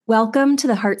Welcome to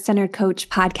the Heart Centered Coach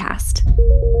podcast.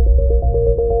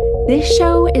 This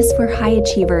show is for high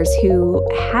achievers who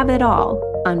have it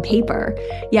all on paper,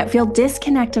 yet feel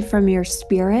disconnected from your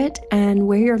spirit and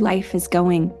where your life is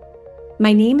going.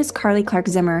 My name is Carly Clark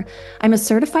Zimmer. I'm a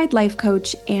certified life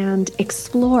coach and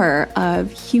explorer of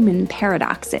human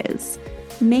paradoxes,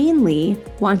 mainly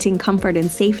wanting comfort and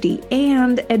safety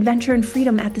and adventure and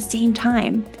freedom at the same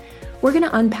time. We're going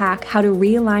to unpack how to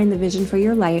realign the vision for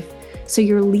your life so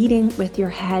you're leading with your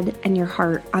head and your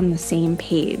heart on the same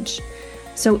page.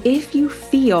 So if you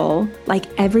feel like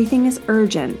everything is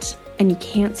urgent and you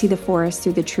can't see the forest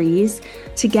through the trees,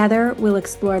 together we'll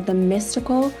explore the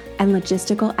mystical and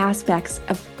logistical aspects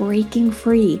of breaking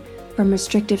free from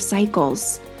restrictive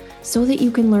cycles so that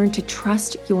you can learn to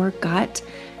trust your gut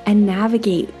and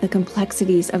navigate the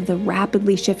complexities of the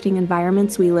rapidly shifting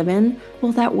environments we live in,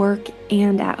 both at work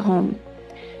and at home.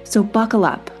 So buckle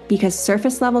up, because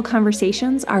surface level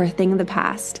conversations are a thing of the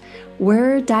past.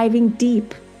 We're diving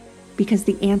deep because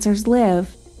the answers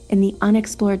live in the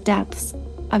unexplored depths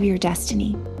of your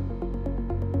destiny.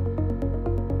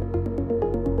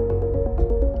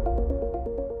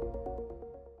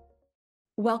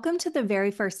 Welcome to the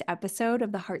very first episode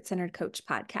of the Heart Centered Coach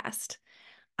podcast.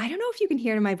 I don't know if you can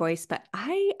hear in my voice, but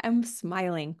I am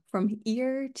smiling from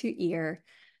ear to ear.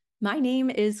 My name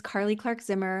is Carly Clark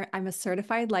Zimmer. I'm a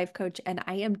certified life coach, and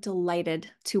I am delighted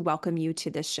to welcome you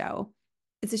to this show.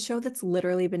 It's a show that's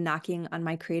literally been knocking on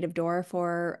my creative door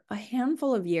for a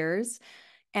handful of years.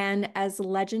 And as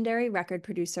legendary record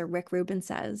producer Rick Rubin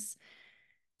says,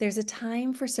 there's a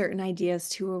time for certain ideas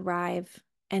to arrive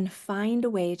and find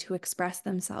a way to express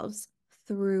themselves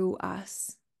through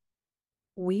us.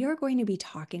 We are going to be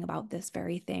talking about this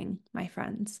very thing, my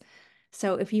friends.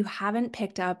 So if you haven't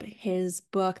picked up his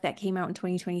book that came out in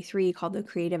 2023 called The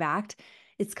Creative Act,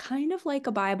 it's kind of like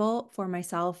a Bible for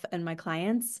myself and my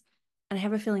clients. And I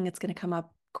have a feeling it's going to come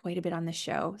up quite a bit on this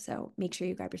show. So make sure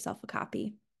you grab yourself a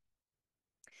copy.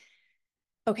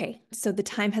 Okay, so the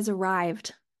time has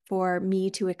arrived for me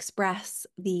to express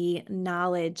the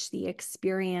knowledge, the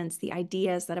experience, the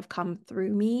ideas that have come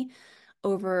through me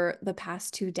over the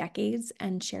past 2 decades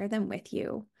and share them with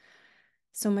you.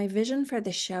 So my vision for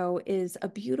the show is a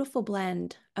beautiful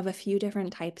blend of a few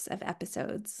different types of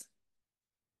episodes.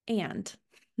 And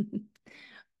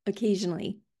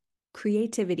occasionally,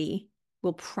 creativity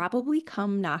will probably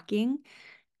come knocking,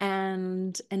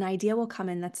 and an idea will come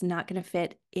in that's not going to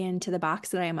fit into the box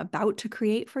that I am about to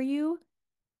create for you.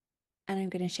 And I'm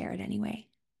going to share it anyway.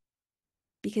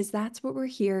 Because that's what we're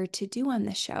here to do on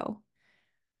this show.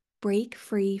 Break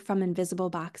free from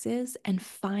invisible boxes and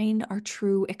find our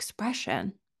true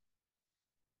expression.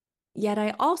 Yet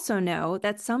I also know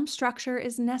that some structure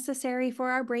is necessary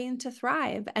for our brain to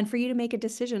thrive and for you to make a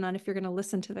decision on if you're going to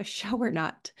listen to the show or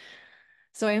not.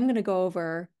 So I am going to go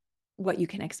over what you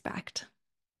can expect.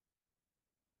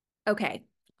 Okay,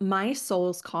 my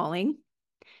soul's calling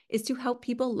is to help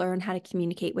people learn how to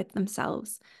communicate with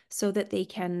themselves so that they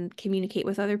can communicate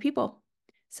with other people.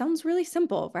 Sounds really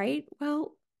simple, right?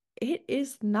 Well, it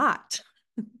is not.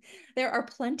 There are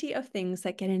plenty of things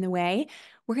that get in the way.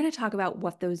 We're going to talk about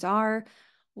what those are.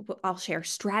 I'll share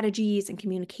strategies and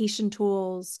communication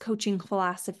tools, coaching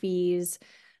philosophies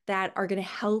that are going to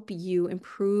help you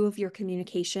improve your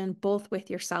communication, both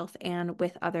with yourself and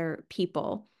with other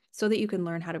people, so that you can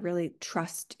learn how to really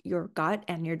trust your gut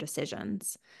and your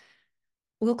decisions.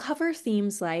 We'll cover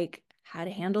themes like how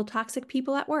to handle toxic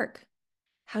people at work,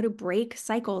 how to break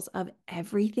cycles of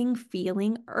everything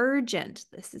feeling urgent.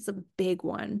 This is a big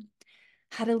one.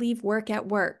 How to leave work at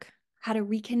work, how to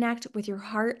reconnect with your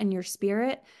heart and your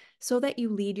spirit so that you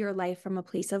lead your life from a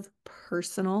place of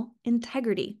personal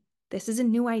integrity. This is a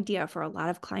new idea for a lot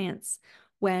of clients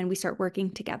when we start working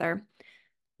together.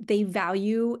 They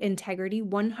value integrity.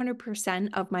 100%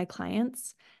 of my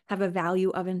clients have a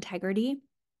value of integrity.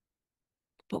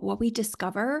 But what we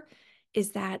discover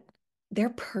is that their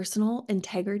personal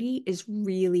integrity is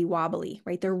really wobbly,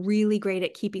 right? They're really great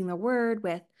at keeping their word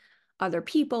with other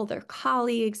people, their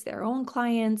colleagues, their own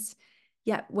clients.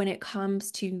 Yet when it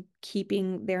comes to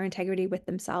keeping their integrity with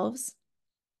themselves,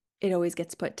 it always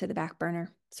gets put to the back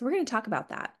burner. So we're going to talk about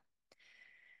that.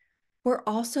 We're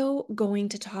also going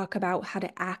to talk about how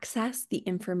to access the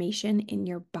information in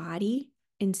your body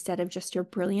instead of just your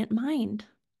brilliant mind.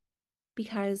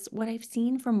 Because what I've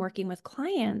seen from working with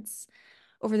clients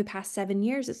over the past 7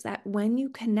 years is that when you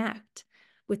connect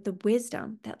with the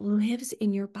wisdom that lives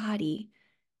in your body,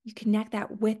 you connect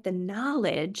that with the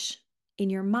knowledge in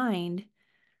your mind,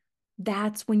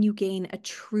 that's when you gain a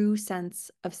true sense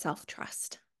of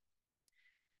self-trust.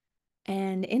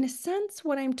 And in a sense,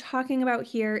 what I'm talking about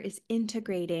here is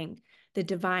integrating the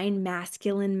divine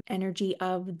masculine energy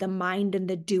of the mind and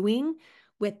the doing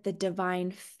with the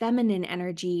divine feminine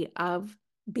energy of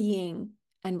being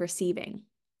and receiving.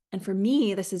 And for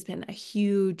me, this has been a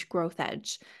huge growth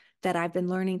edge that I've been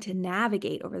learning to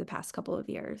navigate over the past couple of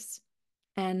years.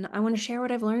 And I want to share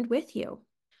what I've learned with you.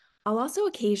 I'll also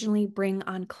occasionally bring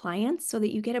on clients so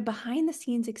that you get a behind the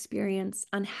scenes experience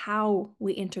on how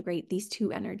we integrate these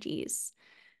two energies.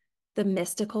 The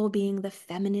mystical being the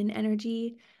feminine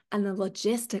energy, and the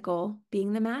logistical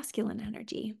being the masculine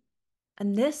energy.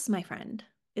 And this, my friend,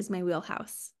 is my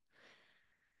wheelhouse.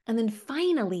 And then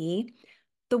finally,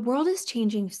 the world is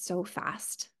changing so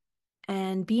fast,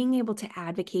 and being able to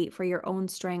advocate for your own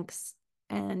strengths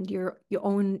and your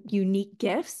own unique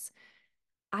gifts,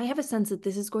 I have a sense that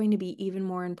this is going to be even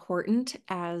more important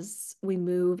as we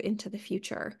move into the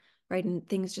future, right? And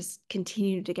things just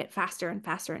continue to get faster and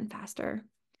faster and faster.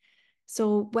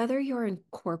 So, whether you're in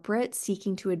corporate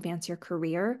seeking to advance your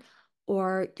career,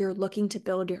 or you're looking to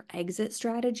build your exit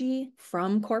strategy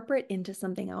from corporate into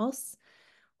something else,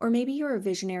 or maybe you're a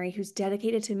visionary who's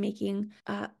dedicated to making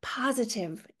a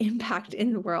positive impact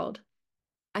in the world,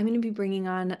 I'm going to be bringing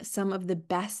on some of the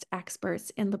best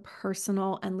experts in the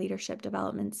personal and leadership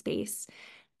development space,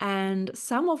 and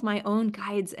some of my own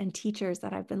guides and teachers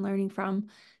that I've been learning from,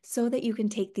 so that you can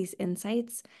take these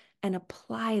insights and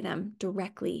apply them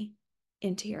directly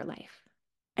into your life.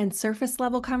 And surface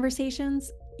level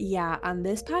conversations, yeah, on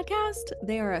this podcast,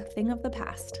 they are a thing of the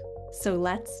past. So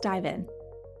let's dive in.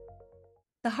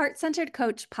 The Heart Centered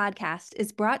Coach podcast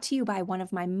is brought to you by one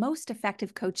of my most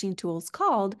effective coaching tools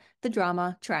called the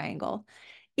Drama Triangle.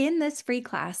 In this free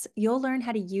class, you'll learn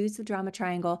how to use the Drama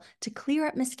Triangle to clear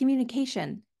up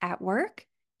miscommunication at work,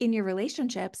 in your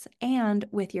relationships, and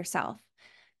with yourself.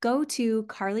 Go to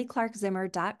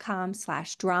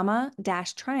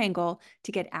carlyclarkzimmer.com/drama-triangle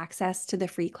to get access to the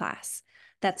free class.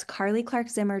 That's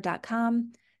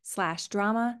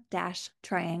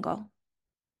carlyclarkzimmer.com/drama-triangle.